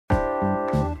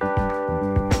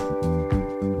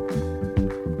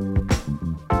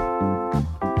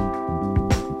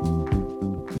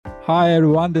Hi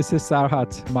everyone, this is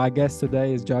Sarhat. My guest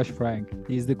today is Josh Frank.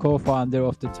 He's the co-founder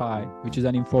of The Tie, which is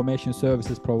an information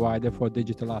services provider for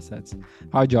digital assets.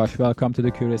 Hi Josh, welcome to the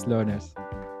Curious Learners.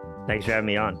 Thanks for having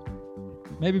me on.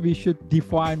 Maybe we should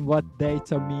define what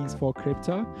data means for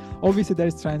crypto. Obviously, there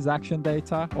is transaction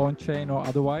data on-chain or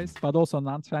otherwise, but also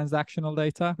non-transactional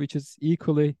data, which is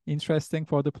equally interesting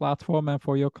for the platform and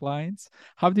for your clients.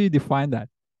 How do you define that?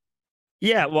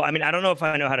 Yeah, well, I don't know if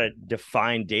I know how to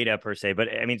define data per se, but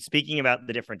speaking about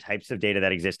the different types of data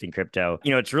that exist in crypto,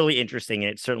 it's really interesting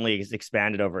and it certainly has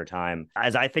expanded over time.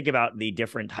 As I think about the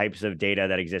different types of data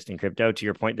that exist in crypto, to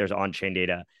your point, there's on-chain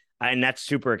data, and that's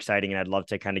super exciting. And I'd love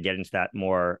to kind of get into that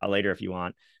more later if you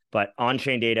want. But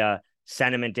on-chain data,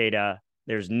 sentiment data,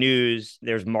 there's news,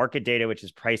 there's market data, which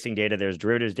is pricing data, there's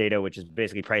derivatives data, which is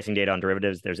basically pricing data on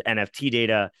derivatives, there's NFT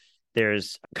data,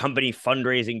 there's company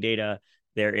fundraising data.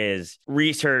 There is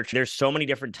research. There's so many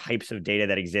different types of data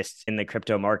that exists in the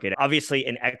crypto market. Obviously,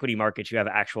 in equity markets, you have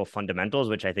actual fundamentals,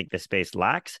 which I think the space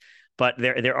lacks. But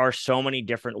there are so many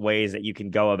different ways that you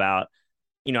can go about,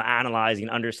 analyzing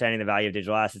and understanding the value of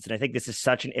digital assets. And I think this is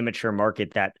such an immature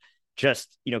market that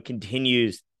just,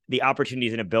 continues the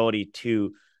opportunities and ability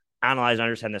to analyze and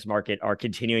understand this market are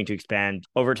continuing to expand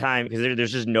over time because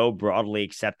there's just no broadly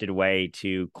accepted way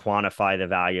to quantify the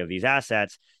value of these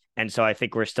assets. And so I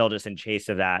think we're still just in chase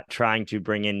of that, trying to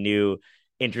bring in new,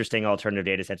 interesting alternative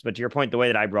data sets. But to your point, the way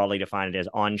that I broadly define it is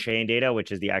on-chain data,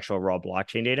 which is the actual raw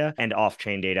blockchain data, and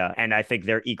off-chain data. And I think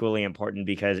they're equally important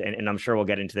because, and I'm sure we'll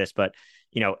get into this, but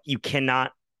you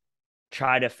cannot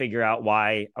try to figure out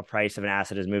why a price of an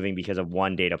asset is moving because of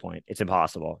one data point. It's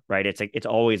impossible, right? It's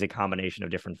always a combination of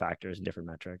different factors and different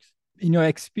metrics. In your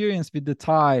experience with the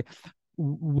Tie,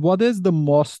 what is the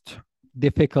most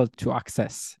difficult to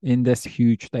access in this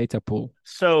huge data pool?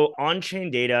 So on-chain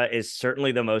data is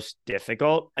certainly the most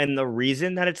difficult. And the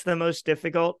reason that it's the most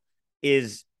difficult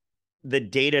is the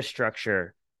data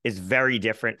structure is very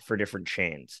different for different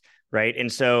chains, right? And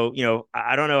so,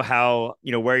 I don't know how,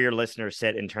 where your listeners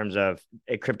sit in terms of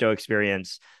a crypto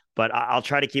experience, but I'll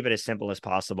try to keep it as simple as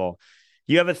possible.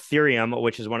 You have Ethereum,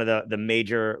 which is one of the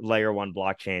major layer one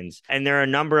blockchains. And there are a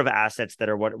number of assets that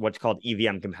are what's called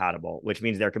EVM compatible, which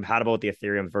means they're compatible with the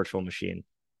Ethereum virtual machine.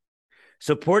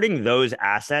 Supporting those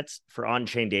assets for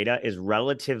on-chain data is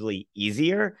relatively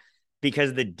easier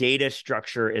because the data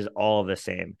structure is all the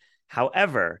same.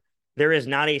 However, there is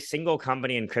not a single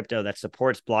company in crypto that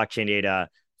supports blockchain data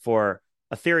for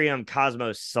Ethereum,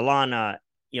 Cosmos, Solana,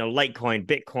 Litecoin,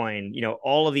 Bitcoin,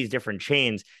 all of these different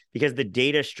chains, because the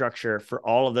data structure for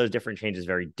all of those different chains is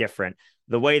very different.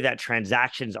 The way that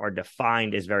transactions are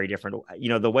defined is very different.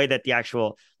 The way that the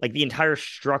actual, the entire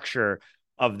structure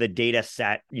of the data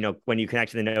set, when you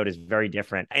connect to the node is very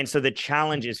different. And so the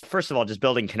challenge is, first of all, just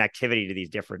building connectivity to these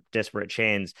different disparate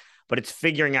chains, but it's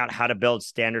figuring out how to build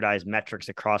standardized metrics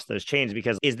across those chains,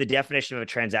 because is the definition of a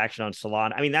transaction on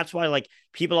Solana. That's why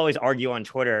people always argue on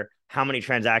Twitter how many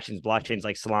transactions blockchains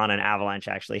like Solana and Avalanche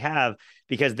actually have,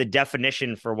 because the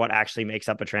definition for what actually makes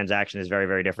up a transaction is very,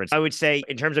 very different. I would say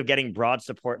in terms of getting broad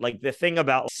support, the thing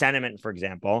about sentiment, for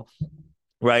example,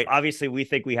 right? Obviously, we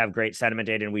think we have great sentiment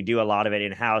data and we do a lot of it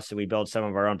in-house. So we build some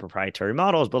of our own proprietary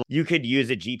models, but you could use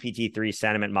a GPT-3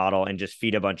 sentiment model and just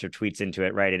feed a bunch of tweets into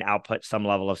it, right? And output some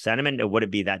level of sentiment. It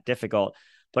wouldn't be that difficult,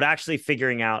 but actually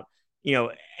figuring out,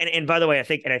 and by the way, I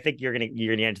think you're going to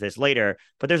get into this later,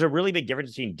 but there's a really big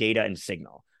difference between data and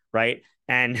signal, right?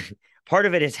 And part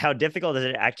of it is how difficult is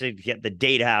it actually to get the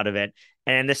data out of it.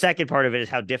 And the second part of it is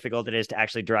how difficult it is to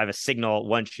actually derive a signal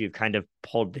once you've kind of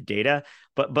pulled the data.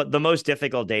 But the most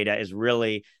difficult data is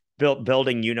really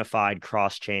building unified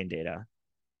cross-chain data.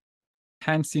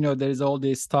 Hence, there's all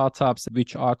these startups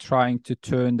which are trying to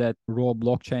turn that raw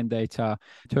blockchain data,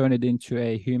 turn it into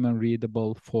a human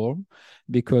readable form,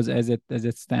 because as it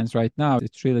stands right now,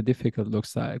 it's really difficult,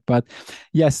 looks like. But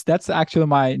yes, that's actually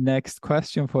my next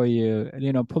question for you.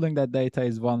 Pulling that data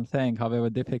is one thing,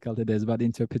 however difficult it is, but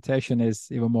interpretation is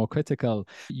even more critical.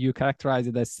 You characterize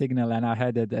it as signal, and I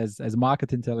had it as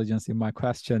market intelligence in my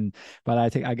question, but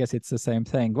I guess it's the same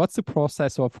thing. What's the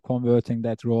process of converting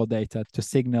that raw data to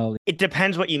signal? It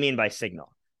depends what you mean by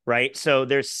signal, right? So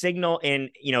there's signal in,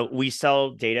 we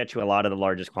sell data to a lot of the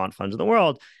largest quant funds in the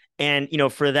world. And,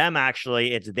 for them,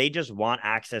 actually, they just want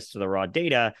access to the raw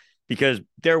data because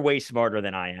they're way smarter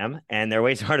than I am and they're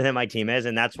way smarter than my team is.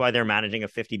 And that's why they're managing a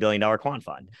 $50 billion quant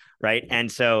fund, right?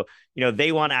 And so,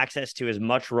 they want access to as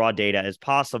much raw data as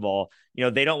possible.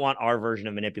 They don't want our version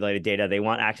of manipulated data. They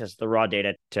want access to the raw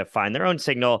data to find their own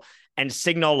signal. And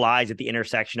signal lies at the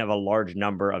intersection of a large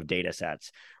number of data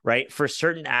sets, right? For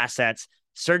certain assets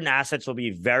will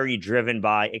be very driven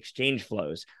by exchange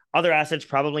flows, Other assets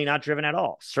probably not driven at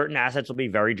all. Certain assets will be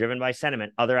very driven by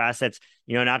sentiment. Other assets,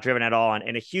 not driven at all.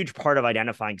 And a huge part of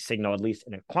identifying signal, at least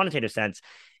in a quantitative sense,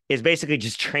 is basically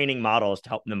just training models to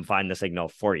help them find the signal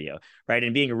for you, right?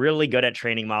 And being really good at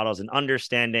training models and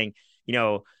understanding,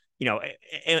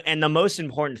 and the most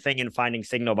important thing in finding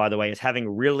signal, by the way, is having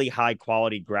really high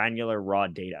quality, granular, raw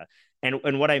data.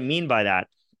 And what I mean by that,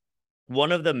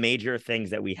 one of the major things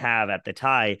that we have at the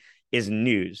TIE is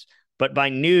news. But by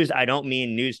news, I don't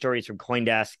mean news stories from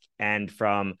CoinDesk and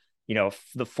from,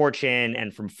 the Fortune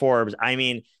and from Forbes. I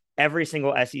mean, every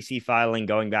single SEC filing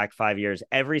going back 5 years,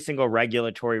 every single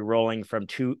regulatory rolling from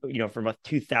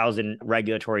 2,000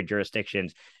 regulatory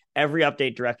jurisdictions, every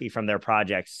update directly from their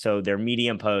projects. So their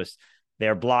Medium posts,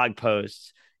 their blog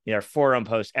posts, their forum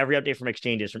posts, every update from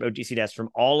exchanges, from OTC desks, from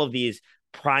all of these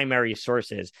primary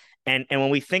sources. And when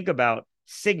we think about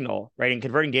signal, right, and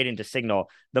converting data into signal,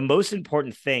 the most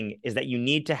important thing is that you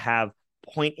need to have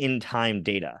point in time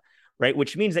data, right?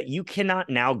 Which means that you cannot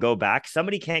now go back.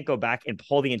 Somebody can't go back and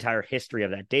pull the entire history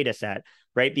of that data set,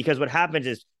 right? Because what happens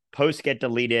is posts get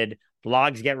deleted,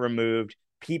 blogs get removed,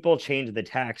 people change the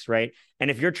text, right?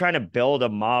 And if you're trying to build a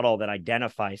model that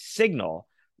identifies signal,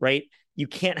 right, you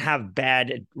can't have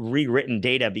bad rewritten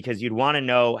data, because you'd want to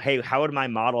know, hey, how would my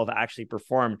model have actually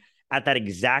performed at that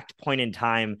exact point in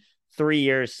time, 3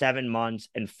 years, 7 months,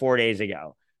 and 4 days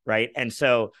ago, right? And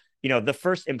so, the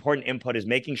first important input is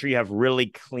making sure you have really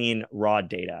clean, raw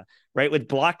data, right? With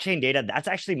blockchain data, that's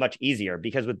actually much easier,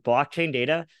 because with blockchain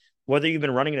data, whether you've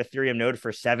been running an Ethereum node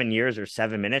for 7 years or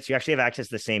 7 minutes, you actually have access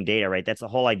to the same data, right? That's the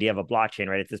whole idea of a blockchain,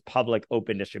 right? It's this public,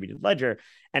 open, distributed ledger.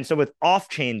 And so with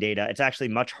off-chain data, it's actually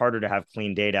much harder to have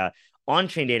clean data.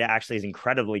 On-chain data actually is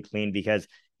incredibly clean, because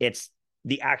it's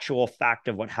the actual fact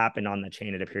of what happened on the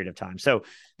chain at a period of time. So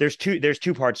there's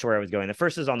two parts to where I was going. The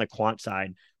first is on the quant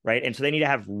side, right? And so they need to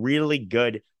have really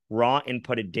good raw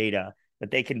inputted data that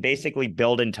they can basically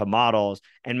build into models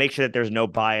and make sure that there's no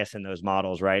bias in those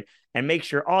models, right? And make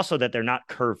sure also that they're not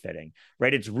curve fitting,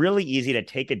 right? It's really easy to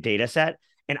take a data set,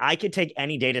 and I could take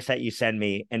any data set you send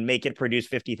me and make it produce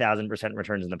 50,000%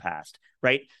 returns in the past,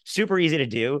 right? Super easy to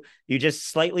do. You just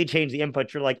slightly change the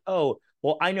input. You're like, oh,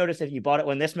 well, I noticed if you bought it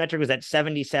when this metric was at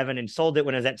 77 and sold it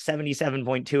when it was at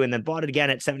 77.2 and then bought it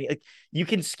again at 70, like, you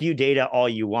can skew data all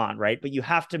you want, right? But you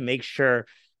have to make sure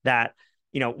that,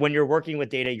 when you're working with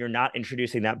data, you're not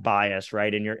introducing that bias,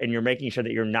 right? And you're making sure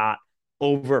that you're not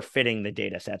overfitting the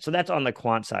data set. So that's on the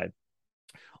quant side.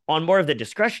 On more of the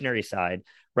discretionary side,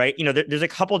 right? There's a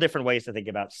couple different ways to think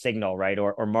about signal, right?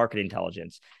 Or market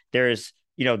intelligence. There's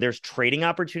trading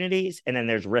opportunities, and then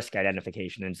there's risk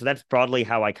identification. And so that's broadly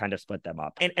how I kind of split them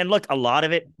up. And look, a lot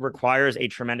of it requires a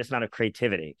tremendous amount of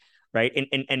creativity, right?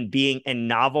 And being in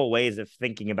novel ways of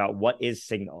thinking about what is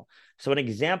signal. So an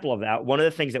example of that, one of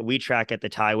the things that we track at the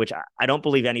TIE, which I don't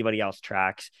believe anybody else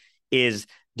tracks, is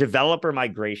developer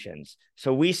migrations.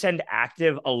 So we send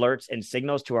active alerts and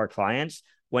signals to our clients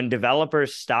when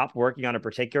developers stop working on a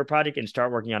particular project and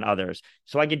start working on others.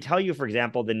 So I can tell you, for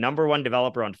example, the number one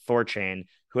developer on Thorchain,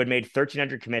 who had made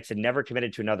 1,300 commits and never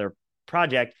committed to another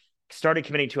project, started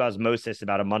committing to Osmosis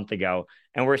about a month ago.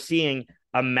 And we're seeing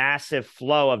a massive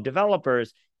flow of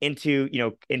developers into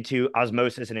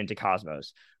Osmosis and into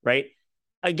Cosmos, right?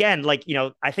 Again,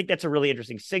 I think that's a really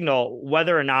interesting signal.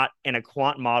 Whether or not in a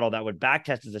quant model that would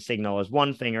backtest as a signal is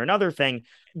one thing, or another thing,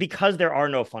 because there are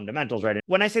no fundamentals, right?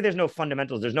 When I say there's no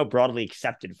fundamentals, there's no broadly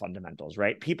accepted fundamentals,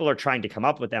 right? People are trying to come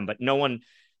up with them, but no one,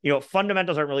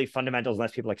 fundamentals aren't really fundamentals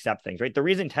unless people accept things, right? The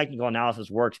reason technical analysis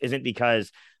works isn't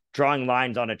because drawing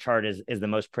lines on a chart is the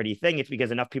most pretty thing. It's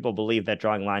because enough people believe that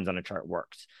drawing lines on a chart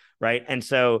works, right? And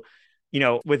so,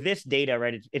 with this data,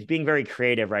 right, it's being very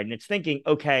creative, right? And it's thinking,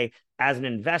 okay, as an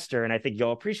investor, and I think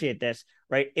you'll appreciate this,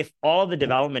 right? If all the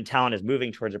development talent is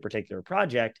moving towards a particular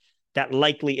project, that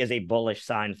likely is a bullish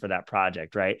sign for that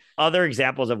project, right? Other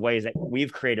examples of ways that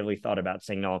we've creatively thought about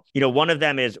signal, one of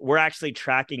them is we're actually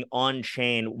tracking on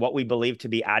chain what we believe to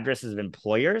be addresses of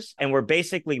employers. And we're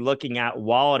basically looking at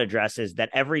wallet addresses that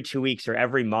every 2 weeks or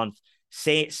every month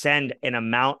send an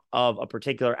amount of a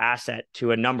particular asset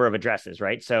to a number of addresses,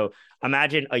 right? So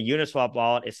imagine a Uniswap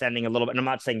wallet is sending a little bit, and I'm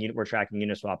not saying we're tracking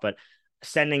Uniswap, but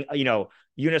sending,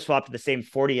 Uniswap to the same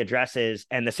 40 addresses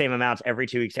and the same amounts every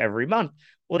 2 weeks, every month.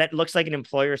 Well, that looks like an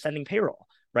employer sending payroll,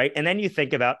 right? And then you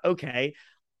think about, okay,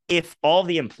 if all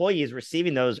the employees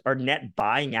receiving those are net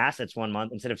buying assets 1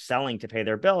 month instead of selling to pay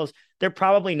their bills, they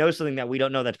probably know something that we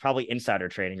don't know. That's probably insider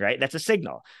trading, right? That's a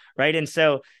signal, right? And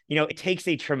so, it takes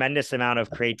a tremendous amount of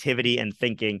creativity and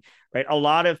thinking, right? A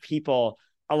lot of people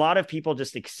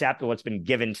just accept what's been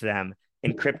given to them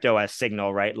in crypto as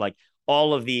signal, right? Like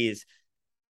all of these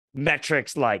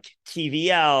metrics like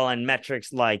TVL and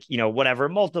metrics like, whatever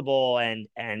multiple and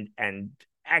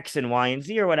X and Y and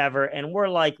Z or whatever. And we're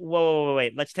like, whoa,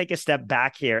 wait, let's take a step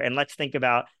back here and let's think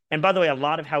about, and by the way, a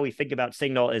lot of how we think about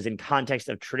signal is in context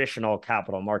of traditional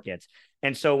capital markets.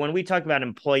 And so when we talk about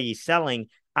employee selling,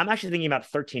 I'm actually thinking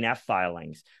about 13F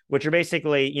filings, which are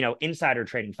basically, insider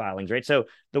trading filings, right? So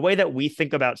the way that we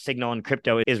think about signal and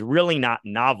crypto is really not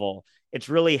novel. It's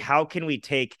really how can we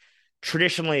take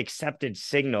traditionally accepted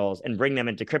signals and bring them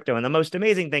into crypto. And the most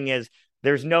amazing thing is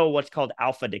there's no what's called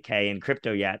alpha decay in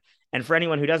crypto yet. And for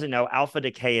anyone who doesn't know, alpha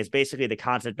decay is basically the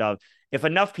concept of if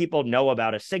enough people know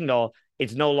about a signal,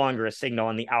 it's no longer a signal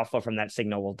and the alpha from that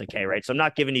signal will decay, right? So I'm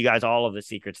not giving you guys all of the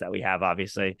secrets that we have,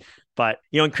 obviously. But,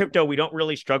 in crypto, we don't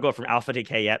really struggle from alpha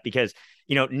decay yet because,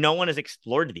 no one has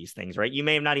explored these things, right? You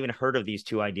may have not even heard of these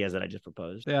two ideas that I just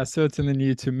proposed. Yeah, certainly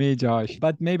new to me, Josh.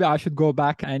 But maybe I should go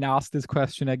back and ask this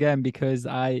question again because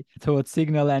I thought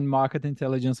signal and market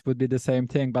intelligence would be the same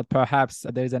thing. But perhaps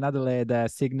there's another layer there.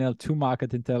 Signal to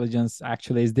market intelligence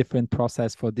actually is different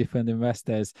process for different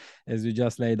investors, as you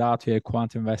just laid out here,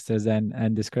 quant investors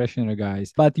and discretionary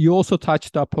guys. But you also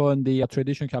touched upon the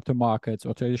traditional capital markets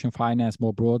or traditional finance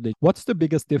more broadly. What's the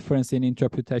biggest difference in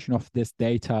interpretation of this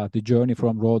data, the journey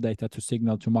from raw data to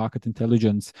signal to market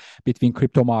intelligence between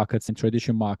crypto markets and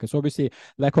traditional markets? Obviously,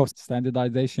 lack of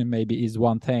standardization maybe is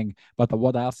one thing, but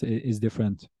what else is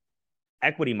different?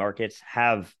 Equity markets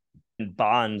have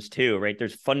bonds too, right?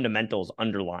 There's fundamentals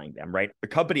underlying them, right? The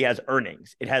company has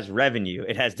earnings, it has revenue,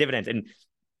 it has dividends. And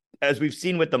as we've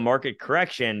seen with the market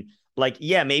correction, like,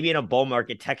 yeah, maybe in a bull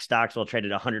market, tech stocks will trade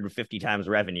at 150 times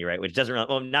revenue, right? Which doesn't really,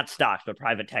 well, not stocks, but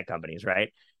private tech companies,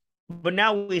 right? But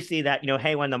now we see that,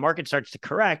 hey, when the market starts to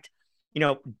correct,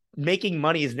 making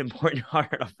money is an important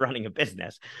part of running a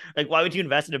business. Like, why would you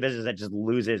invest in a business that just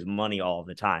loses money all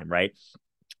the time, right?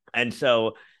 And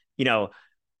so,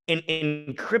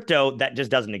 in crypto, that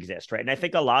just doesn't exist, right? And I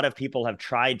think a lot of people have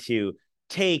tried to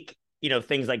take,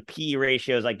 things like PE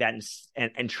ratios like that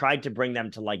and tried to bring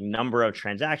them to like number of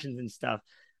transactions and stuff.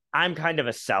 I'm kind of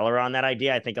a seller on that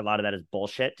idea. I think a lot of that is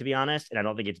bullshit, to be honest, and I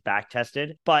don't think it's back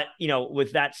tested. But,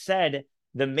 with that said,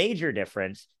 the major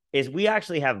difference is we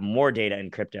actually have more data in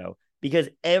crypto because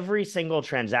every single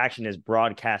transaction is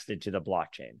broadcasted to the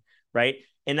blockchain, right?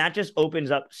 And that just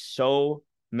opens up so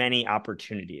many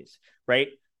opportunities, right?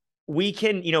 We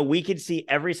can see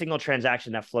every single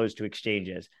transaction that flows to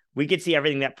exchanges. We could see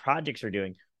everything that projects are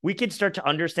doing. We could start to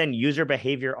understand user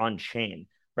behavior on chain,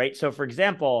 right? So for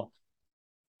example,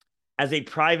 as a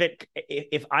private,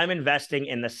 if I'm investing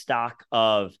in the stock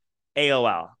of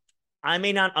AOL, I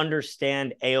may not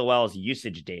understand AOL's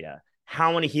usage data,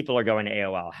 how many people are going to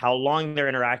AOL, how long they're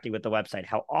interacting with the website,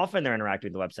 how often they're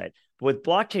interacting with the website. But with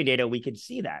blockchain data, we can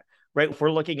see that, right? If we're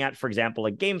looking at, for example,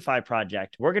 a GameFi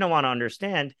project, we're going to want to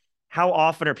understand how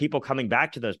often are people coming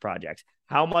back to those projects?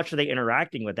 How much are they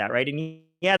interacting with that, right? And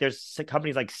yeah, there's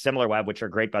companies like SimilarWeb, which are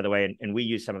great, by the way, and we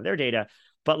use some of their data,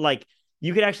 but like,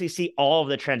 you can actually see all of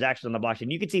the transactions on the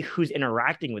blockchain. You can see who's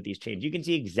interacting with these chains. You can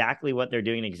see exactly what they're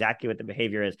doing, exactly what the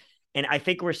behavior is. And I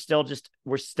think we're still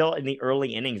in the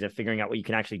early innings of figuring out what you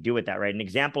can actually do with that, right? An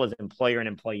example is employer and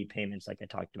employee payments, like I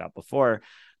talked about before,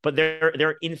 but there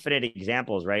are infinite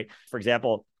examples, right? For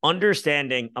example,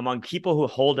 understanding among people who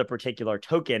hold a particular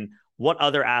token, what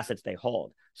other assets they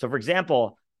hold. So for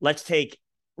example, let's take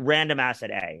random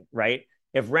asset A, right?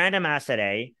 If random asset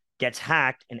A gets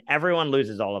hacked and everyone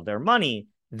loses all of their money,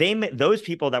 those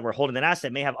people that were holding that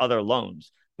asset may have other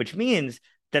loans, which means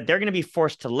that they're going to be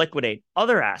forced to liquidate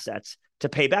other assets to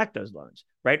pay back those loans,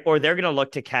 right? Or they're going to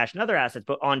look to cash in other assets.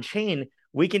 But on chain,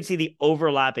 we can see the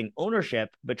overlapping ownership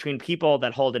between people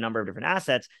that hold a number of different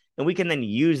assets. And we can then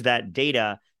use that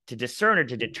data to discern or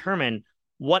to determine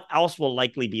what else will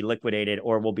likely be liquidated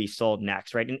or will be sold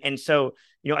next, right? And so,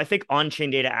 I think on-chain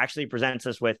data actually presents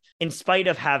us with, in spite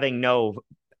of having no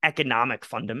economic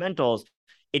fundamentals,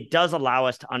 it does allow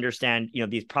us to understand,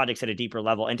 these projects at a deeper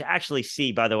level and to actually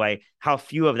see, by the way, how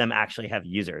few of them actually have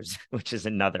users, which is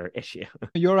another issue.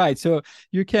 You're right. So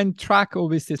you can track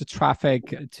obviously the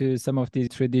traffic to some of these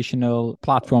traditional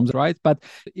platforms, right? But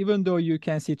even though you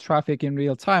can see traffic in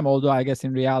real time, although I guess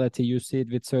in reality you see it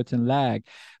with certain lag,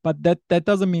 but that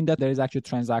doesn't mean that there is actually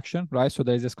transaction, right? So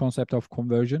there's this concept of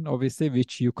conversion, obviously,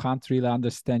 which you can't really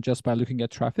understand just by looking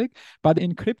at traffic. But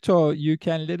in crypto, you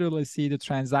can literally see the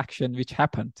transaction which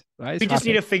happened, right? We just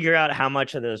need to figure out how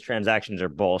much of those transactions are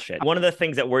bullshit. One of the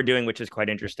things that we're doing, which is quite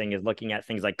interesting, is looking at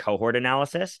things like cohort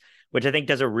analysis, which I think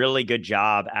does a really good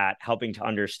job at helping to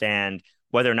understand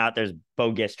whether or not there's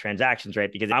bogus transactions,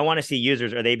 right? Because I want to see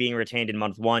users, are they being retained in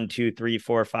month 1, 2, 3,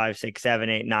 4, 5, 6, 7,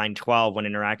 8, 9, 12 when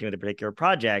interacting with a particular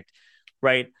project,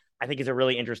 right? I think is a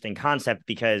really interesting concept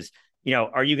because,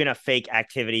 are you going to fake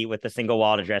activity with a single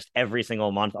wallet address every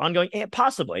single month ongoing?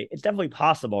 Possibly. It's definitely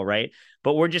possible, right?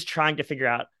 But we're just trying to figure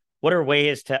out what are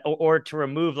ways to, or to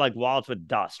remove like wallets with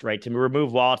dust, right? To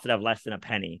remove wallets that have less than a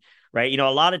penny, right? A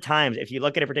lot of times, if you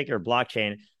look at a particular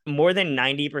blockchain, more than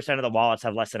 90% of the wallets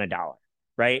have less than $1,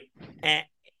 right? And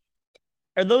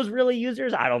are those really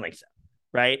users? I don't think so.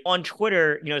 Right. On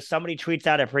Twitter, somebody tweets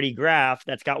out a pretty graph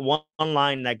that's got one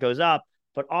line that goes up,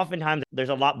 but oftentimes there's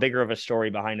a lot bigger of a story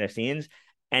behind the scenes.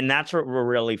 And that's what we're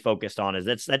really focused on is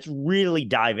let's really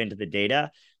dive into the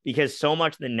data because so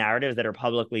much of the narratives that are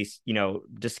publicly,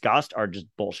 discussed are just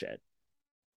bullshit.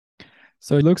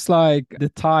 So it looks like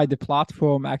the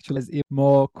platform actually has even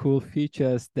more cool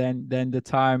features than the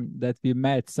time that we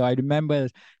met. So I remember a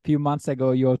few months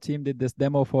ago, your team did this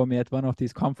demo for me at one of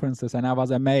these conferences, and I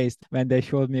was amazed when they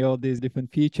showed me all these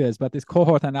different features. But this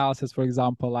cohort analysis, for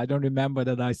example, I don't remember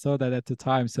that I saw that at the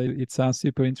time. So it sounds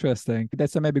super interesting.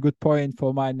 That's a maybe good point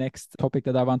for my next topic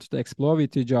that I wanted to explore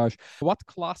with you, Josh. What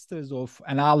clusters of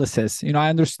analysis? I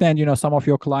understand, some of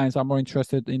your clients are more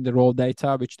interested in the raw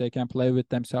data, which they can play with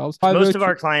themselves. Most of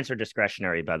our clients are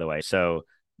discretionary, by the way. So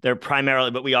they're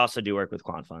primarily, but we also do work with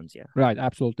quant funds. Yeah. Right.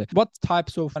 Absolutely. What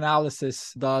types of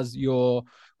analysis does your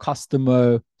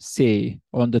customer see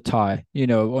on the TIE?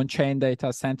 On chain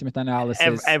data, sentiment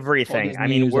analysis, everything. I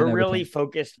mean, we're really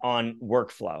focused on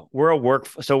workflow.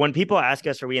 So when people ask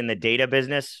us, are we in the data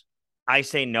business? I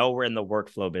say no, we're in the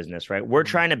workflow business, right? We're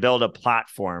trying to build a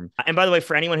platform. And by the way,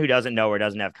 for anyone who doesn't know or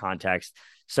doesn't have context,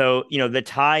 so, the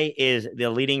TIE is the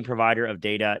leading provider of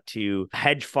data to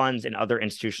hedge funds and other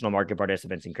institutional market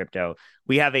participants in crypto.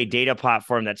 We have a data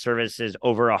platform that services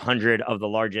over 100 of the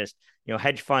largest,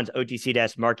 hedge funds, OTC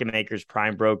desks, market makers,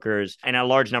 prime brokers, and a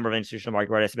large number of institutional market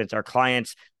participants. Our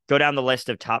clients go down the list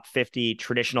of top 50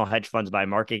 traditional hedge funds by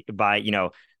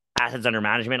assets under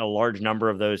management. A large number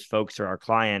of those folks are our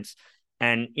clients.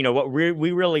 And, what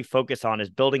we really focus on is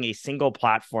building a single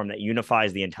platform that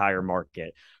unifies the entire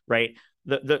market, right?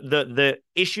 The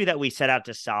issue that we set out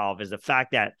to solve is the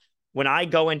fact that when I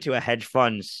go into a hedge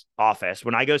fund's office,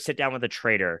 when I go sit down with a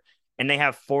trader and they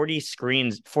have 40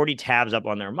 screens, 40 tabs up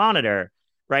on their monitor,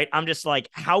 right? I'm just like,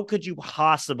 how could you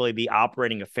possibly be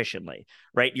operating efficiently,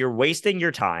 right? You're wasting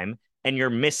your time and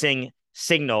you're missing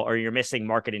signal or you're missing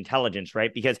market intelligence,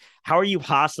 right? Because how are you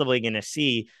possibly going to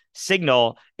see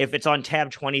signal if it's on tab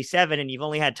 27 and you've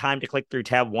only had time to click through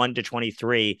tab 1 to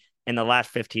 23 in the last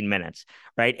 15 minutes,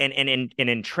 right? And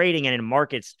in trading and in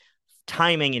markets,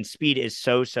 timing and speed is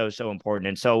so important.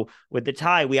 And so with the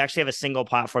TIE, we actually have a single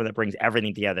platform that brings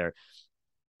everything together.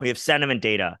 We have sentiment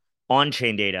data,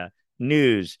 on-chain data,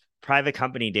 news, private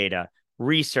company data,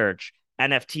 research,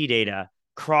 NFT data,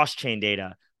 cross-chain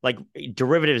data, like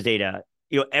derivatives data,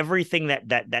 everything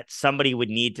that somebody would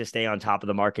need to stay on top of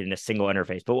the market in a single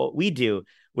interface. But what we do,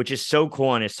 which is so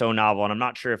cool and is so novel, and I'm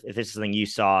not sure if this is something you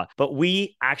saw, but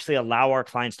we actually allow our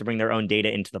clients to bring their own data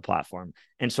into the platform.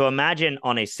 And so imagine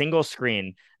on a single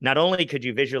screen, not only could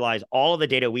you visualize all of the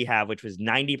data we have, which was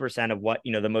 90% of what,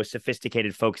 the most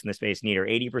sophisticated folks in the space need, or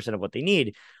 80% of what they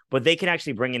need, but they can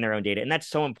actually bring in their own data. And that's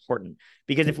so important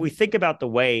because if we think about the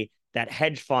way that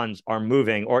hedge funds are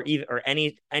moving, or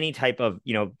any type of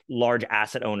large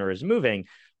asset owner is moving,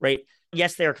 right?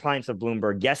 Yes, they are clients of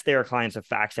Bloomberg. Yes, they are clients of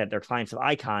FactSet. They're clients of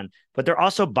Icon, but they're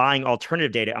also buying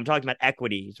alternative data. I'm talking about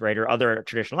equities, right? Or other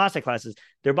traditional asset classes.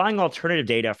 They're buying alternative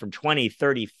data from 20,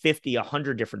 30, 50,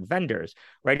 100 different vendors,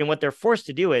 right? And what they're forced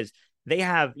to do is they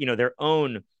have, their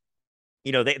own,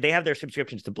 they have their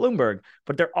subscriptions to Bloomberg,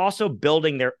 but they're also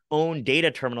building their own data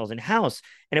terminals in-house.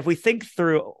 And if we think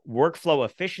through workflow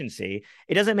efficiency,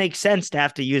 it doesn't make sense to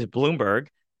have to use Bloomberg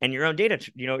and your own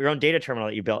data, your own data terminal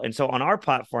that you built. And so on our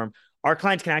platform, our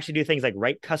clients can actually do things like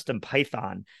write custom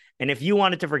Python. And if you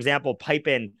wanted to, for example, pipe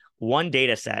in one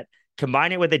data set,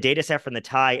 combine it with a data set from the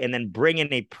TIE, and then bring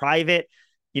in a private,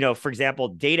 for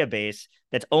example, database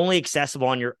that's only accessible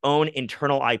on your own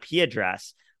internal IP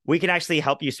address, we can actually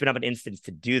help you spin up an instance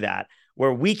to do that,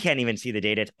 where we can't even see the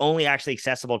data. It's only actually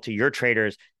accessible to your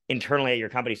traders internally at your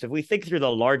company. So if we think through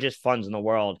the largest funds in the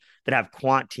world that have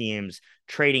quant teams,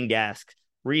 trading desks,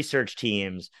 research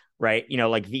teams, right?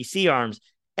 Like VC arms,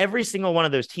 every single one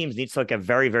of those teams needs to look at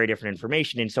very, very different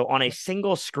information. And so on a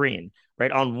single screen,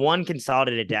 right, on one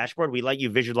consolidated dashboard, we let you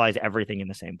visualize everything in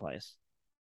the same place.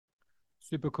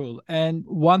 Super cool. And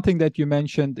one thing that you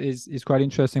mentioned is quite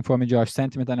interesting for me, Josh,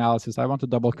 sentiment analysis. I want to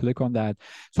double click on that.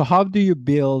 So how do you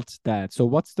build that? So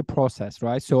what's the process,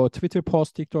 right? So Twitter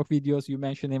posts, TikTok videos, you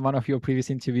mentioned in one of your previous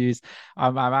interviews.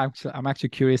 I'm actually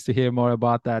curious to hear more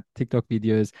about that. TikTok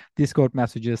videos, Discord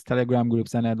messages, Telegram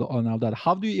groups, and all that.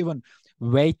 How do you even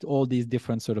weight all these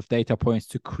different sort of data points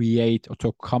to create or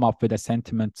to come up with a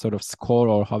sentiment sort of score,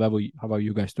 or however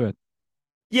you guys do it?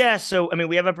 Yeah. So, I mean,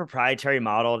 we have a proprietary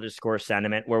model to score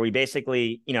sentiment where we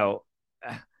basically,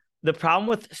 the problem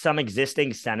with some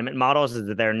existing sentiment models is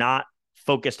that they're not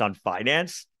focused on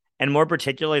finance. And more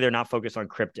particularly, they're not focused on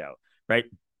crypto, right?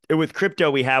 With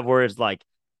crypto, we have words like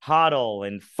HODL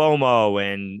and FOMO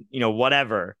and,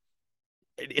 whatever.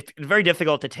 It's very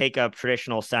difficult to take a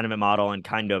traditional sentiment model and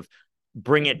kind of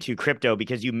bring it to crypto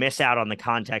because you miss out on the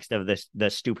context of the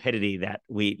stupidity that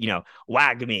we,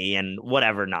 WAGMI and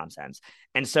whatever nonsense.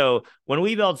 And so when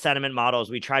we build sentiment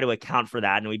models, we try to account for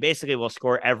that. And we basically will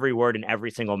score every word in every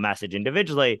single message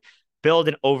individually, build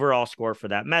an overall score for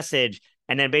that message,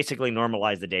 and then basically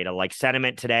normalize the data. Like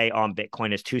sentiment today on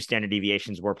Bitcoin is 2 standard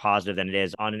deviations more positive than it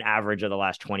is on an average of the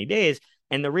last 20 days.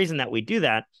 And the reason that we do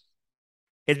that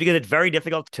is because it's very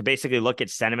difficult to basically look at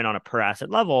sentiment on a per asset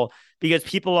level because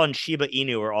people on Shiba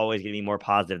Inu are always going to be more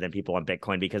positive than people on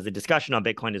Bitcoin because the discussion on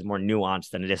Bitcoin is more nuanced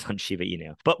than it is on Shiba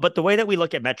Inu. But the way that we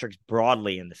look at metrics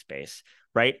broadly in the space,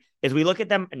 right, is we look at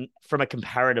them from a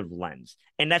comparative lens.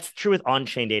 And that's true with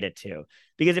on-chain data too.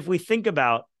 Because if we think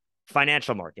about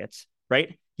financial markets,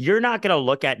 right, you're not going to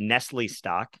look at Nestle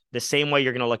stock the same way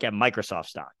you're going to look at Microsoft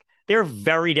stock. They're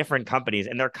very different companies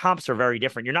and their comps are very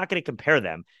different. You're not going to compare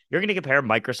them. You're going to compare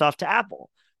Microsoft to Apple,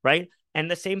 right? And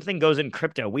the same thing goes in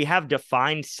crypto. We have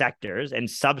defined sectors and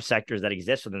subsectors that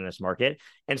exist within this market.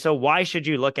 And so why should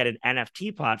you look at an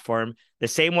NFT platform the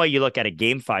same way you look at a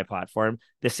GameFi platform,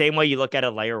 the same way you look at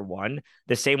a layer one,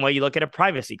 the same way you look at a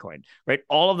privacy coin, right?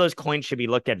 All of those coins should be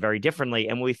looked at very differently.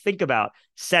 And when we think about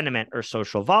sentiment or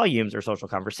social volumes or social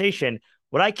conversation,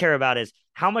 what I care about is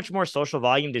how much more social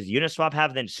volume does Uniswap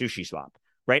have than SushiSwap,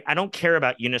 right? I don't care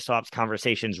about Uniswap's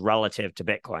conversations relative to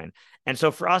Bitcoin. And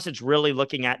so for us, it's really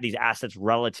looking at these assets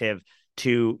relative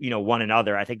to, one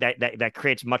another. I think that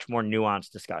creates much more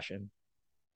nuanced discussion.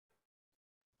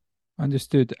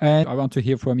 Understood. And I want to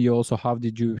hear from you also, how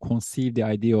did you conceive the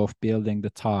idea of building the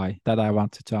TIE? That I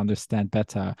wanted to understand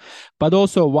better. But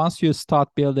also, once you start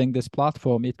building this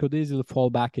platform, it could easily fall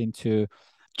back into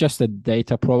just a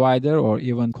data provider or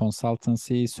even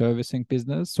consultancy servicing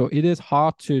business. So it is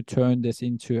hard to turn this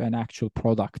into an actual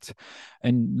product.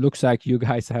 And looks like you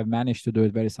guys have managed to do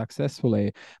it very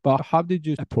successfully. But how did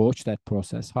you approach that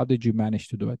process? How did you manage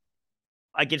to do it?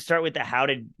 I can start with how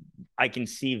did I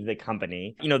conceive the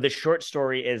company. The short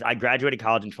story is I graduated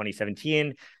college in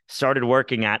 2017, started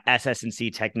working at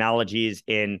SS&C Technologies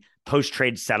in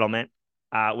post-trade settlement,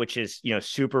 which is,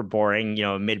 super boring,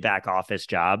 a mid-back office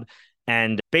job.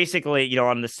 And basically,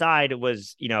 on the side, it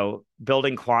was,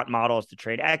 building quant models to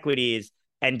trade equities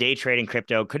and day trading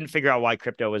crypto. Couldn't figure out why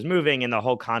crypto was moving. And the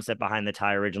whole concept behind the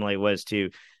TIE originally was to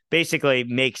basically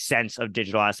make sense of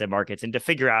digital asset markets and to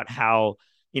figure out how,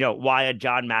 why a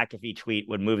John McAfee tweet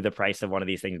would move the price of one of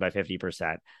these things by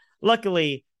 50%.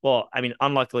 Luckily, well, I mean,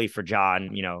 unluckily for John,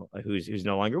 who's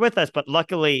no longer with us, but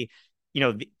luckily,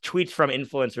 the tweets from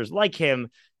influencers like him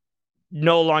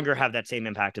no longer have that same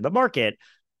impact in the market.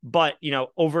 But,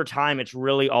 over time, it's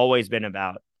really always been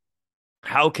about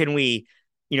how can we,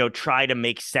 try to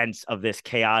make sense of this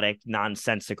chaotic,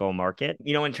 nonsensical market.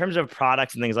 In terms of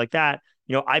products and things like that,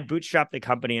 I bootstrapped the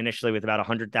company initially with about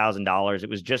 $100,000. It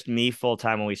was just me full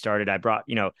time when we started. I brought,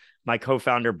 my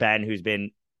co-founder, Ben, who's been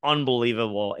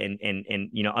unbelievable and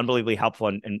unbelievably helpful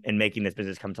in making this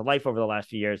business come to life over the last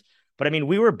few years. But I mean,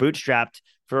 we were bootstrapped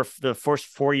for the first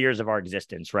 4 years of our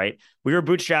existence, right? We were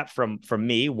bootstrapped from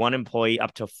me, one employee,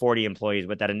 up to 40 employees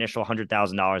with that initial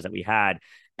 $100,000 that we had.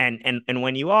 And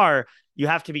when you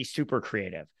have to be super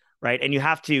creative, right? And you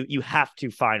have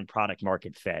to find product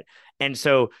market fit. And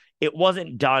so it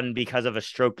wasn't done because of a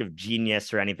stroke of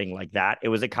genius or anything like that. It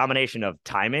was a combination of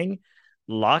timing,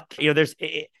 luck.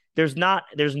 There's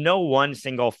no one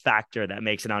single factor that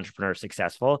makes an entrepreneur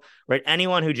successful, right?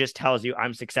 Anyone who just tells you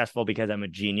I'm successful because I'm a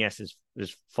genius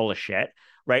is full of shit,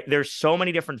 right? There's so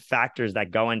many different factors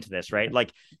that go into this, right?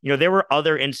 Like, there were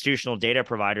other institutional data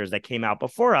providers that came out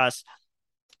before us.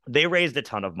 They raised a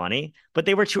ton of money, but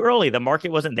they were too early. The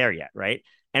market wasn't there yet, right?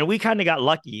 And we kind of got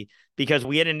lucky because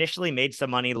we had initially made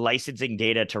some money licensing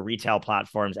data to retail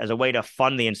platforms as a way to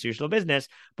fund the institutional business.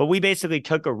 But we basically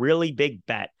took a really big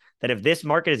bet that if this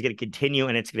market is going to continue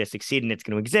and it's going to succeed and it's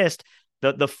going to exist,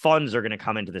 the funds are going to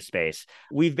come into the space.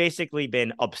 We've basically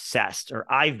been obsessed, or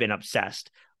I've been obsessed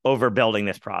over building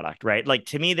this product, right? Like,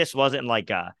 to me, this wasn't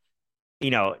like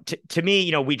to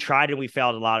me, we tried and we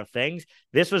failed a lot of things.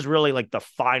 This was really like the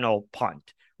final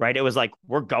punt, right? It was like,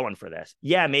 we're going for this.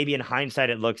 Yeah, maybe in hindsight,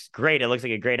 it looks great. It looks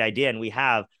like a great idea. And we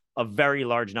have a very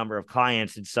large number of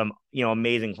clients and some,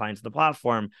 amazing clients on the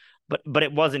platform. but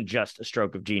it wasn't just a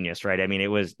stroke of genius, right? I mean, it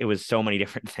was so many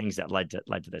different things that led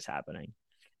to this happening,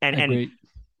 and Agree.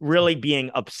 really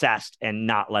being obsessed and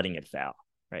not letting it fail,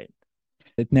 right?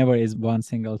 It never is one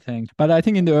single thing. But I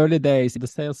think in the early days, the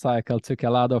sales cycle took a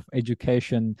lot of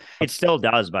education. It still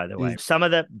does, by the way. Is Some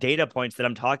of the data points that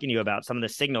I'm talking to you about, some of the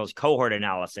signals, cohort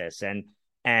analysis,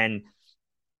 and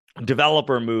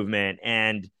developer movement,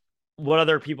 and what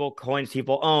other coins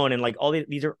people own, and like all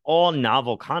these are all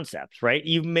novel concepts, right?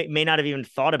 You may not have even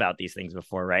thought about these things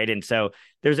before, right? And so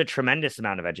there's a tremendous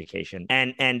amount of education,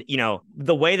 and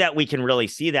the way that we can really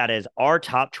see that is our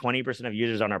top 20% of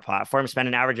users on our platform spend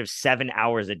an average of 7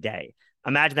 hours a day.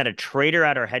 Imagine that a trader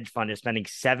at our hedge fund is spending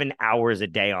 7 hours a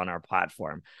day on our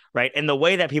platform, right? And the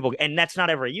way that people, and that's not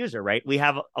every user, right? We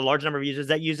have a large number of users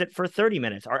that use it for 30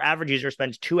 minutes. Our average user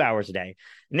spends 2 hours a day.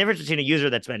 The difference between a user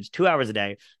that spends 2 hours a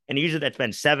day and a user that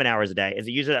spends 7 hours a day is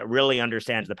a user that really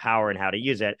understands the power and how to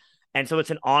use it. And so it's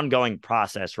an ongoing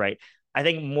process, right? I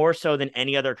think more so than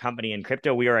any other company in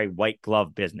crypto, we are a white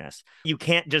glove business. You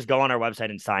can't just go on our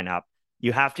website and sign up.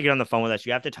 You have to get on the phone with us.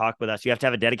 You have to talk with us. You have to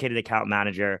have a dedicated account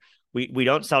manager. We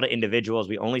don't sell to individuals.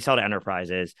 We only sell to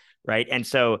enterprises, right? And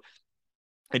so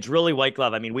it's really white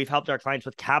glove. I mean, we've helped our clients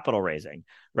with capital raising,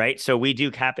 right? So we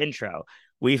do cap intro.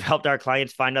 We've helped our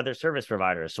clients find other service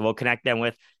providers. So we'll connect them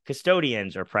with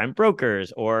custodians or prime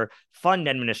brokers or fund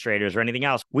administrators or anything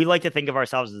else. We like to think of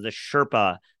ourselves as the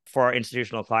Sherpa for our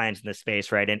institutional clients in this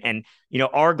space, right? And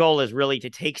our goal is really to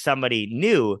take somebody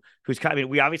new who's coming.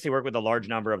 We obviously work with a large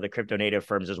number of the crypto native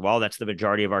firms as well. That's the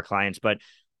majority of our clients. But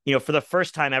for the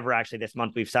first time ever, actually, this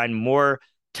month, we've signed more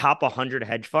top 100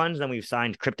 hedge funds than we've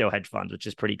signed crypto hedge funds, which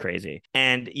is pretty crazy.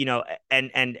 And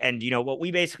what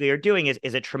we basically are doing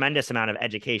is a tremendous amount of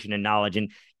education and knowledge,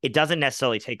 and it doesn't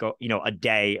necessarily take a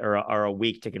day or a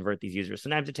week to convert these users.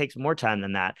 Sometimes it takes more time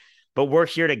than that, but we're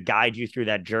here to guide you through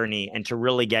that journey and to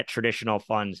really get traditional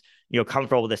funds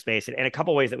comfortable with the space. And a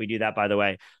couple ways that we do that, by the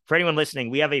way, for anyone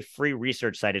listening, we have a free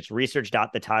research site. It's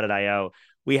research.theta.io.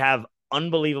 We have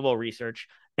unbelievable research.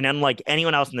 And unlike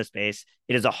anyone else in the space,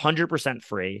 it is 100%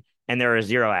 free and there are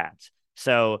 0 ads.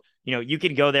 So, you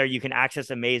can go there, you can access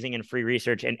amazing and free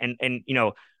research. And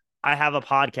I have a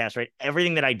podcast, right?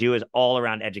 Everything that I do is all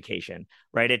around education,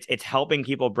 right? It's helping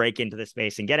people break into the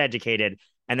space and get educated.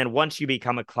 And then once you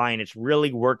become a client, it's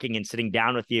really working and sitting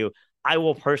down with you. I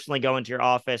will personally go into your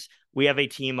office. We have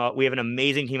an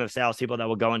amazing team of salespeople that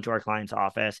will go into our client's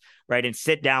office, right? And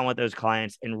sit down with those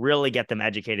clients and really get them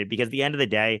educated. Because at the end of the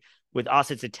day, with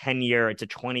us, it's a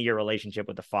 20-year relationship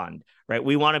with the fund, right?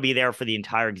 We want to be there for the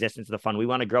entire existence of the fund. We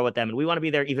want to grow with them, and we want to be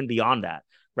there even beyond that,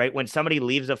 right? When somebody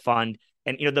leaves a fund,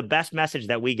 and the best message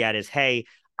that we get is, hey,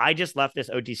 I just left this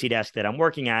OTC desk that I'm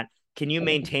working at. Can you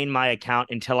maintain my account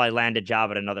until I land a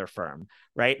job at another firm,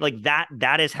 right? Like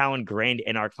that is how ingrained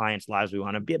in our clients' lives we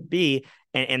want to be.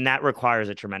 And that requires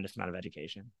a tremendous amount of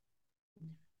education.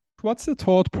 What's the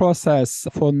thought process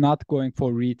for not going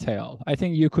for retail? I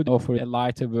think you could offer a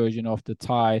lighter version of the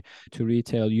TIE to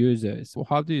retail users.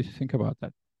 How do you think about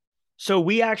that? So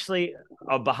we actually,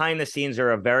 behind the scenes,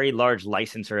 are a very large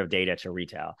licensor of data to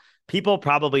retail. People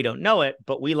probably don't know it,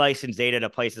 but we license data to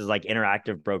places like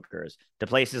Interactive Brokers, to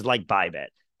places like Bybit,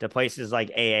 to places like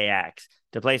AAX,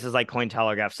 to places like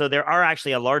Cointelegraph. So there are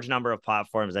actually a large number of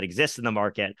platforms that exist in the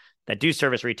market that do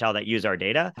service retail that use our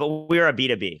data, but we're a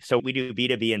B2B. So we do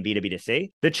B2B and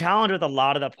B2B2C. The challenge with a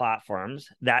lot of the platforms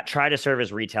that try to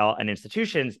service retail and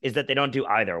institutions is that they don't do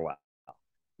either well,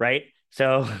 right?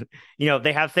 So,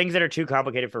 they have things that are too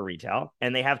complicated for retail,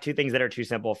 and they have two things that are too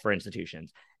simple for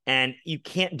institutions. And you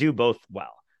can't do both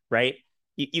well, right?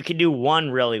 You can do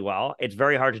one really well. It's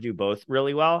very hard to do both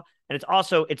really well. And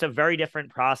it's a very different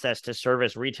process to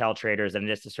service retail traders than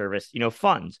it is to service,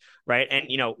 funds, right?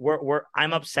 And,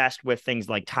 I'm obsessed with things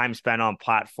like time spent on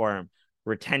platform,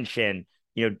 retention,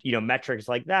 metrics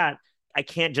like that. I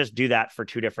can't just do that for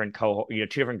two different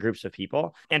groups of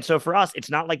people. And so for us, it's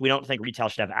not like we don't think retail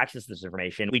should have access to this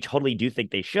information. We totally do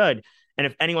think they should. And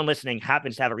if anyone listening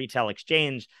happens to have a retail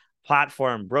exchange,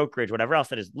 platform, brokerage, whatever else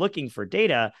that is looking for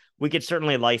data, we could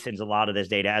certainly license a lot of this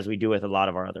data, as we do with a lot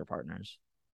of our other partners.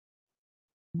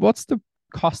 What's the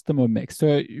customer mix?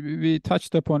 So we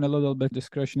touched upon a little bit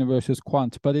discretionary versus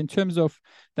quant, but in terms of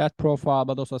that profile,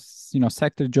 but also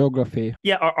sector geography.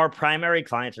 Yeah, our primary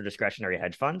clients are discretionary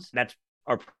hedge funds. That's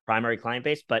our primary client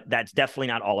base, but that's definitely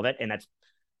not all of it. And that's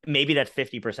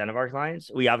 50% of our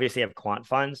clients. We obviously have quant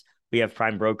funds. We have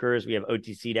prime brokers. We have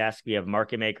OTC desks. We have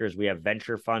market makers. We have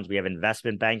venture funds. We have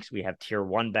investment banks. We have tier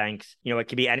one banks. It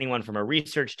could be anyone from a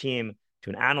research team to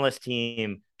an analyst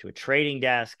team to a trading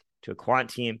desk to a quant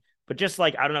team. But just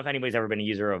like, I don't know if anybody's ever been a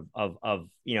user of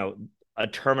a a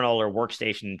terminal or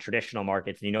workstation in traditional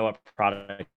markets, and you know what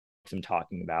products I'm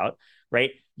talking about,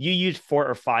 right? You use 4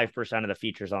 or 5% of the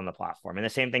features on the platform. And the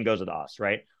same thing goes with us,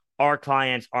 right? Our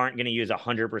clients aren't going to use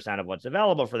 100% of what's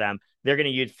available for them. They're going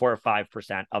to use 4 or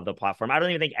 5% of the platform. I don't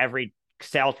even think every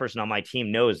salesperson on my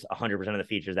team knows 100% of the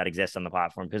features that exist on the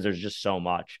platform because there's just so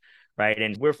much, right?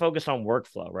 And we're focused on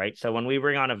workflow, right? So when we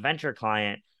bring on a venture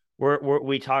client,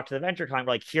 we talk to the venture client,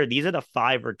 we're like, here, these are the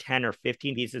 5 or 10 or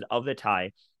 15 pieces of the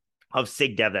tie of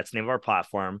SigDev, that's the name of our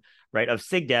platform, right? Of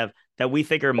SigDev that we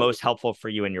think are most helpful for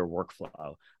you in your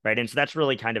workflow, right? And so that's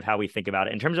really kind of how we think about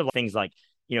it in terms of things like,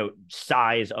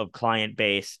 size of client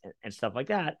base and stuff like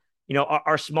that.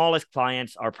 Our smallest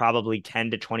clients are probably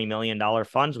 $10 to $20 million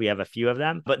funds. We have a few of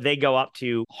them, but they go up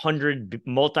to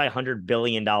multi-hundred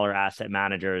billion dollar asset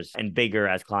managers and bigger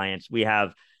as clients. We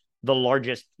have the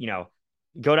largest,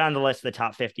 go down the list of the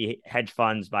top 50 hedge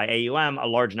funds by AUM. A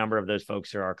large number of those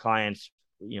folks are our clients.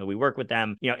 We work with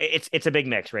them. It's a big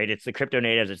mix, right? It's the crypto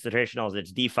natives, it's the traditionals,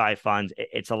 it's DeFi funds.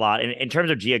 It's a lot. And in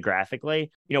terms of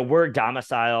geographically, we're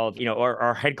domiciled,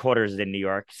 our headquarters is in New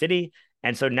York City.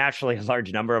 And so naturally, a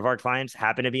large number of our clients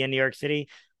happen to be in New York City.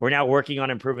 We're now working on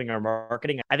improving our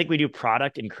marketing. I think we do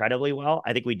product incredibly well.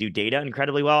 I think we do data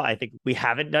incredibly well. I think we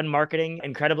haven't done marketing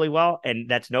incredibly well. And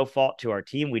that's no fault to our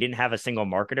team. We didn't have a single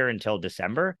marketer until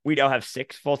December. We now have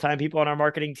 6 full-time people on our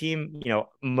marketing team.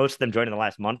 Most of them joined in the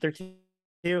last month or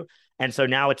two. And so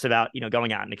now it's about,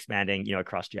 going out and expanding,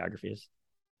 across geographies.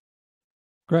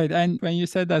 Great. And when you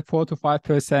said that 4 to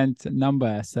 5% number,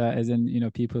 as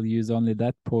in, people use only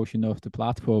that portion of the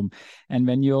platform. And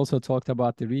when you also talked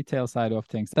about the retail side of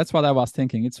things, that's what I was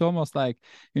thinking. It's almost like,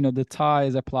 the TIE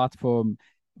as a platform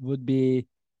would be,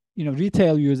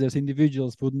 retail users,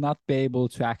 individuals would not be able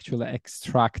to actually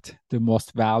extract the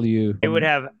most value. They would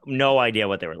have no idea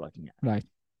what they were looking at. Right.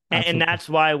 And that's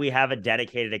why we have a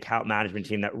dedicated account management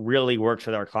team that really works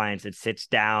with our clients. It sits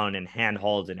down and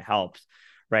handholds and helps,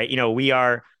 right? We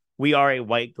are a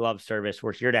white glove service.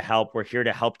 We're here to help. We're here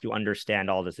to help you understand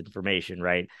all this information,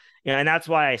 right? And that's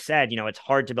why I said, it's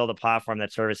hard to build a platform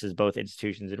that services both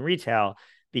institutions and retail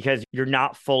because you're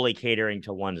not fully catering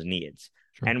to one's needs.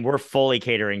 Sure. And we're fully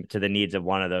catering to the needs of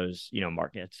one of those,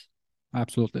 markets.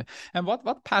 Absolutely. And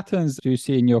what patterns do you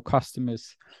see in your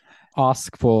customers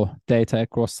ask for data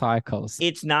across cycles?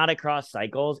 It's not across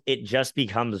cycles. It just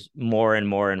becomes more and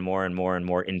more and more and more and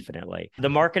more infinitely. The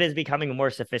market is becoming more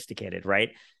sophisticated,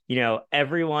 right?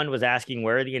 Everyone was asking,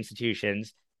 where are the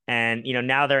institutions? And,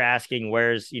 now they're asking,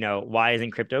 why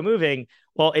isn't crypto moving?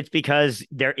 Well, it's because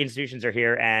their institutions are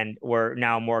here and we're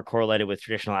now more correlated with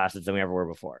traditional assets than we ever were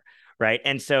before, right?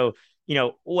 And so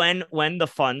when the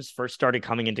funds first started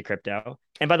coming into crypto,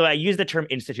 and by the way, I use the term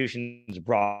institutions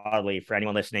broadly for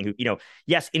anyone listening who,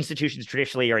 yes, institutions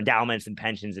traditionally are endowments and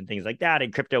pensions and things like that.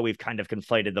 In crypto, we've kind of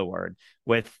conflated the word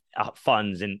with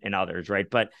funds and others, right?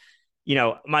 But,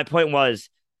 my point was,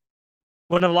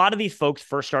 when a lot of these folks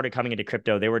first started coming into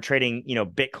crypto, they were trading,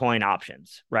 Bitcoin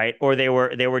options, right? Or they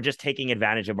were just taking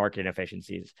advantage of market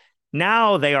inefficiencies.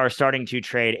 Now they are starting to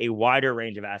trade a wider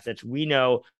range of assets. We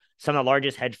know some of the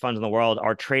largest hedge funds in the world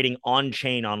are trading on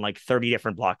chain on like 30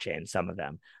 different blockchains, some of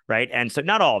them, right? And so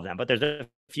not all of them, but there's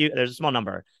a small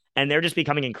number. And they're just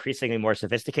becoming increasingly more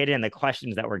sophisticated. And the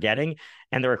questions that we're getting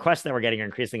and the requests that we're getting are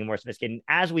increasingly more sophisticated. And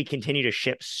as we continue to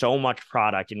ship so much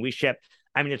product and we ship,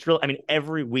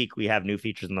 every week we have new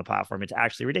features on the platform. It's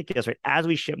actually ridiculous, right? As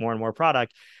we ship more and more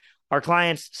product, our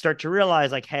clients start to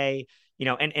realize like, hey,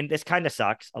 and this kind of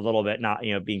sucks a little bit, not,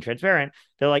 being transparent.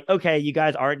 They're like, okay, you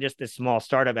guys aren't just this small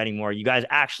startup anymore. You guys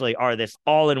actually are this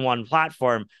all-in-one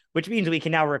platform, which means we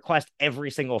can now request every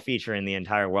single feature in the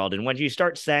entire world. And when you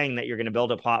start saying that you're going to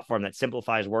build a platform that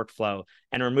simplifies workflow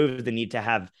and removes the need to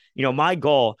have, my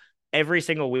goal every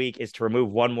single week is to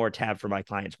remove one more tab from my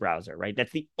client's browser, right?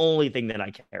 That's the only thing that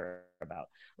I care about,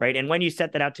 right? And when you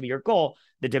set that out to be your goal,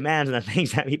 the demands and the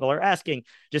things that people are asking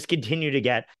just continue to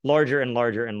get larger and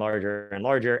larger and larger and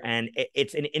larger. And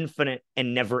it's an infinite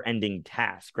and never ending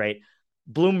task, right?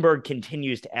 Bloomberg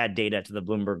continues to add data to the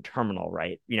Bloomberg terminal,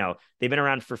 right? They've been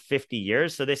around for 50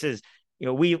 years. So this is,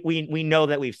 we know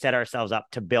that we've set ourselves up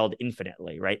to build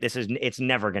infinitely, right? It's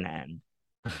never going to end.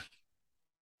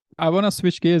 I want to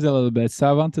switch gears a little bit. So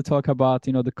I want to talk about,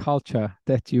 the culture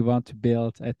that you want to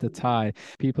build at the TIE.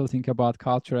 People think about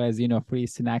culture as, free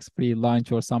snacks, free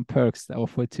lunch, or some perks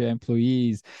offered to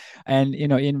employees. And,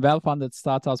 in well-funded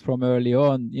startups from early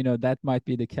on, that might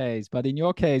be the case. But in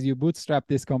your case, you bootstrapped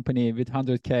this company with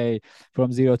 100K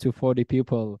from 0 to 40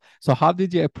 people. So how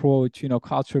did you approach,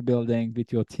 culture building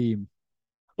with your team?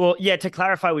 Well, yeah, to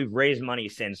clarify, we've raised money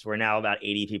since we're now about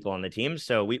 80 people on the team.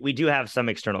 So we do have some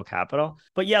external capital.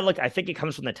 But yeah, look, I think it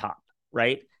comes from the top,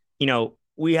 right?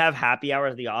 we have happy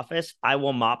hours at the office. I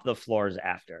will mop the floors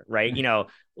after, right?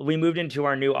 We moved into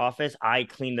our new office. I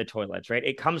clean the toilets, right?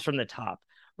 It comes from the top,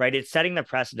 right? It's setting the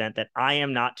precedent that I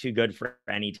am not too good for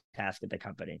any task at the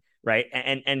company, right?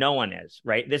 And no one is,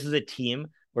 right? This is a team.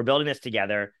 We're building this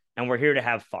together, and we're here to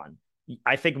have fun.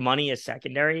 I think money is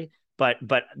secondary, but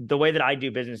the way that I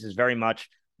do business is very much,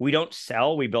 we don't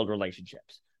sell, we build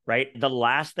relationships, right? The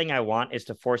last thing I want is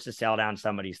to force a sale down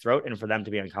somebody's throat and for them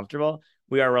to be uncomfortable.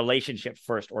 We are a relationship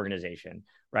first organization,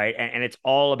 right? And it's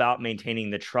all about maintaining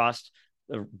the trust,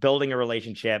 building a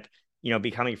relationship,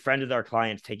 becoming friends with our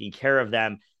clients, taking care of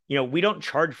them. We don't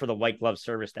charge for the white glove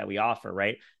service that we offer,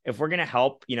 right? If we're going to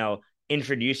help,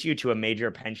 introduce you to a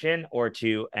major pension or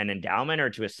to an endowment or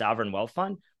to a sovereign wealth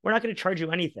fund, we're not going to charge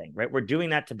you anything, right? We're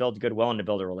doing that to build goodwill and to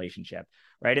build a relationship,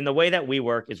 right? And the way that we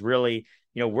work is really,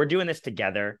 we're doing this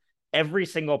together. Every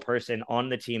single person on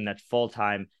the team that's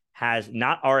full-time has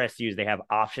not RSUs, they have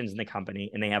options in the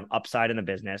company and they have upside in the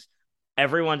business.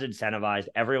 Everyone's incentivized,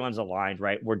 everyone's aligned,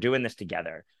 right? We're doing this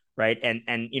together, right?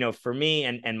 And for me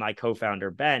and my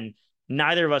co-founder, Ben,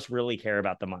 neither of us really care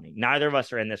about the money. Neither of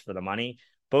us are in this for the money.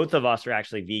 Both of us are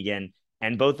actually vegan,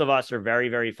 and both of us are very,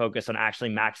 very focused on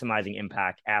actually maximizing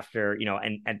impact after,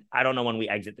 and I don't know when we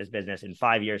exit this business in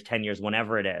 5 years, 10 years,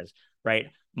 whenever it is, right?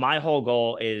 My whole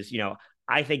goal is,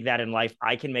 I think that in life,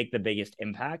 I can make the biggest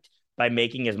impact by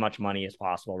making as much money as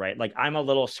possible, right? Like, I'm a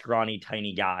little scrawny,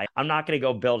 tiny guy. I'm not going to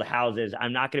go build houses.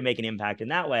 I'm not going to make an impact in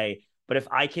that way. But if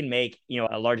I can make,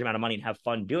 a large amount of money and have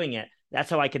fun doing it, that's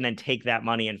how I can then take that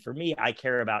money. And for me, I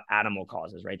care about animal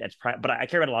causes, right? But I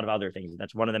care about a lot of other things.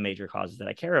 That's one of the major causes that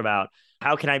I care about.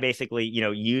 How can I basically,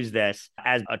 use this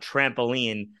as a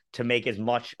trampoline to make as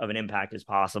much of an impact as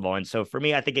possible? And so for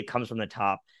me, I think it comes from the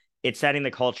top. It's setting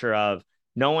the culture of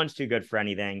no one's too good for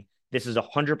anything. This is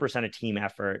 100% a team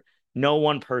effort. No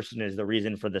one person is the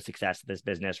reason for the success of this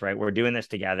business, right? We're doing this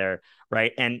together,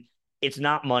 right? And it's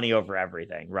not money over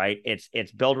everything, right?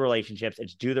 It's build relationships.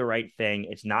 It's do the right thing.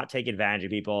 It's not take advantage of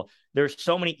people. There's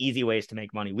so many easy ways to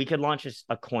make money. We could launch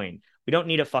a coin. We don't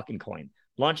need a fucking coin.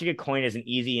 Launching a coin is an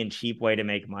easy and cheap way to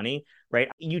make money, right?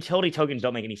 Utility tokens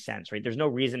don't make any sense, right? There's no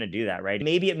reason to do that, right?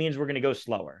 Maybe it means we're going to go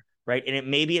slower, right? And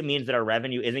maybe it means that our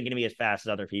revenue isn't going to be as fast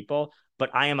as other people, but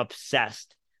I am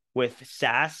obsessed with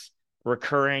SaaS,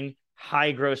 recurring,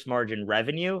 high gross margin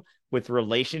revenue with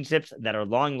relationships that are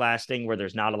long lasting where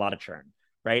there's not a lot of churn,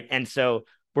 right? And so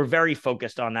we're very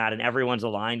focused on that and everyone's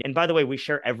aligned. And by the way, we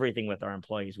share everything with our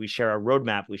employees. We share our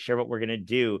roadmap. We share what we're going to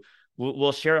do.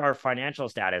 We'll share our financial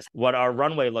status, what our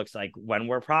runway looks like when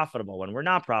we're profitable, when we're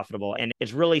not profitable. And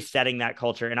it's really setting that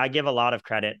culture. And I give a lot of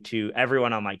credit to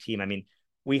everyone on my team. I mean,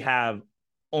 we have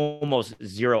almost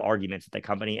zero arguments at the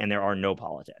company and there are no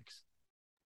politics.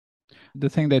 The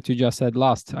thing that you just said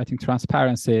last, I think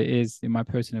transparency is, in my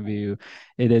personal view,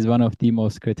 it is one of the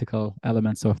most critical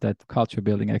elements of that culture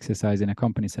building exercise in a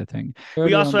company setting.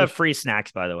 We also have free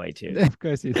snacks, by the way, too. Of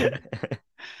course you do.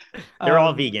 They're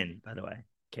all vegan, by the way, in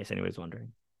case anybody's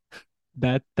wondering.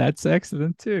 That's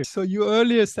excellent too. So you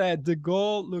earlier said the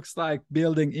goal looks like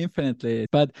building infinitely,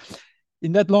 but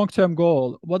in that long-term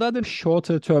goal, what are the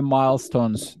shorter-term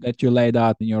milestones that you laid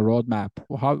out in your roadmap?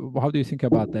 How do you think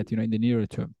about that, in the nearer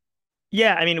term?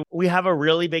 Yeah, I mean, we have a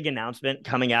really big announcement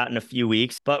coming out in a few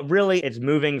weeks, but really it's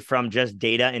moving from just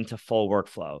data into full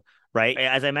workflow, right?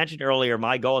 As I mentioned earlier,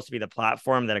 my goal is to be the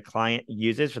platform that a client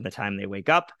uses from the time they wake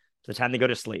up to the time they go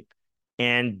to sleep.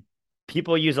 And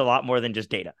people use a lot more than just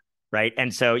data, right?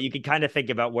 And so you can kind of think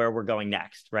about where we're going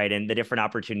next, right? And the different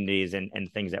opportunities and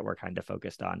things that we're kind of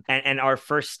focused on. And our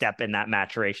first step in that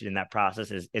maturation, in that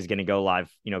process is going to go live,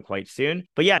 quite soon.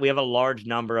 But yeah, we have a large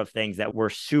number of things that we're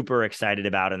super excited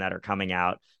about and that are coming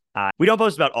out. We don't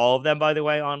post about all of them, by the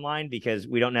way, online because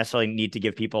we don't necessarily need to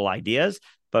give people ideas,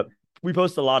 but we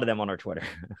post a lot of them on our Twitter.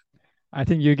 I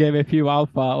think you gave a few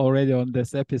alpha already on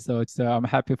this episode, so I'm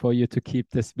happy for you to keep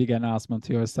this big announcement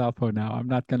to yourself for now. I'm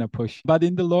not going to push. But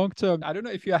in the long term, I don't know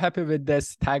if you're happy with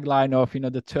this tagline of,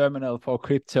 the terminal for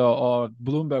crypto or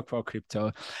Bloomberg for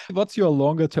crypto. What's your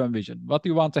longer term vision? What do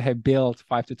you want to have built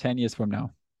 5 to 10 years from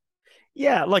now?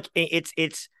 Yeah, look,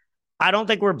 I don't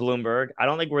think we're Bloomberg. I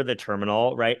don't think we're the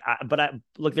terminal, right?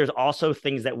 Look, there's also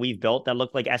things that we've built that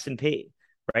look like S&P,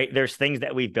 right? There's things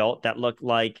that we've built that look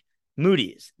like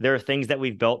Moody's. There are things that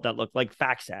we've built that look like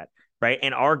FactSet, right?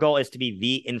 And our goal is to be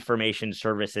the information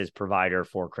services provider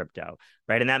for crypto,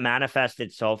 right? And that manifests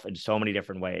itself in so many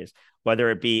different ways,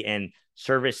 whether it be in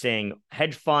servicing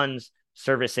hedge funds,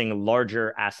 servicing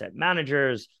larger asset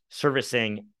managers,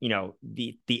 servicing,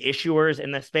 the issuers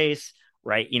in the space,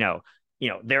 right?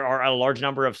 There are a large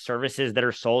number of services that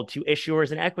are sold to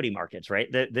issuers in equity markets, right?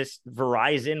 This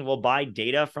Verizon will buy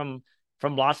data from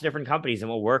from lots of different companies, and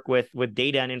we'll work with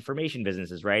data and information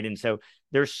businesses, right? And so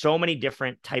there's so many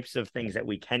different types of things that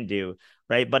we can do,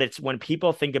 right? But it's when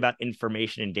people think about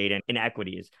information and data and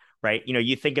equities, right?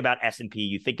 You think about S&P,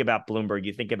 you think about Bloomberg,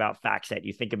 you think about FactSet,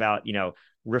 you think about,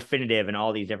 Refinitiv and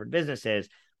all these different businesses.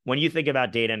 When you think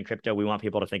about data and crypto, we want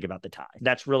people to think about the tie.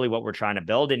 That's really what we're trying to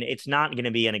build. And it's not going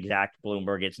to be an exact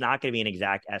Bloomberg. It's not going to be an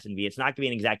exact S&P. It's not going to be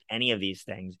an exact any of these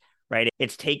things, right?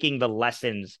 It's taking the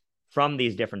lessons from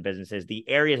these different businesses, the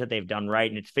areas that they've done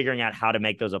right, and it's figuring out how to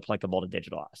make those applicable to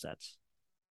digital assets.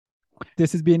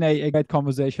 This has been a great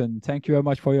conversation. Thank you very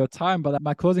much for your time. But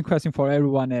my closing question for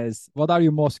everyone is, what are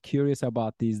you most curious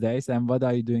about these days, and what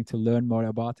are you doing to learn more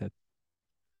about it?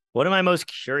 What am I most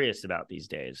curious about these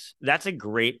days? That's a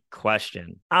great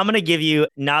question. I'm going to give you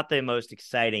not the most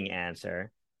exciting answer,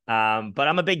 but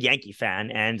I'm a big Yankee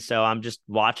fan. And so I'm just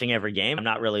watching every game. I'm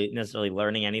not really necessarily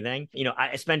learning anything.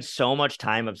 I spend so much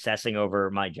time obsessing over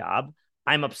my job.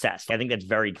 I'm obsessed. I think that's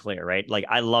very clear, right? Like,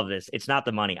 I love this. It's not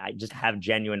the money. I just have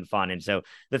genuine fun. And so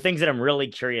the things that I'm really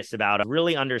curious about are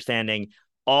really understanding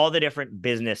all the different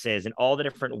businesses and all the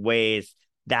different ways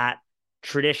that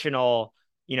traditional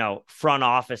front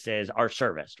offices are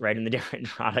serviced, right? In the different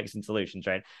products and solutions,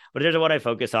 right? But here's what I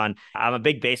focus on. I'm a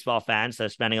big baseball fan, so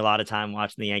spending a lot of time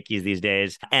watching the Yankees these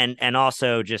days. And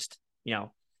also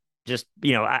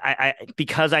I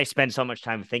because I spend so much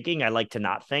time thinking, I like to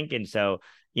not think. And so,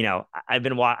 I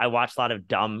watch a lot of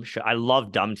I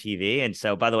love dumb TV. And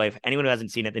so, by the way, if anyone who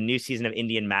hasn't seen it, the new season of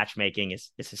Indian Matchmaking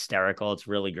is hysterical. It's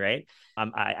really great.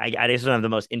 I just don't have the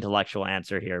most intellectual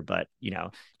answer here, but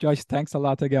Josh, thanks a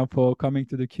lot again for coming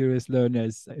to the Curious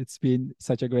Learners. It's been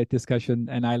such a great discussion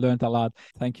and I learned a lot.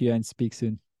 Thank you and speak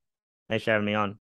soon. Thanks for having me on.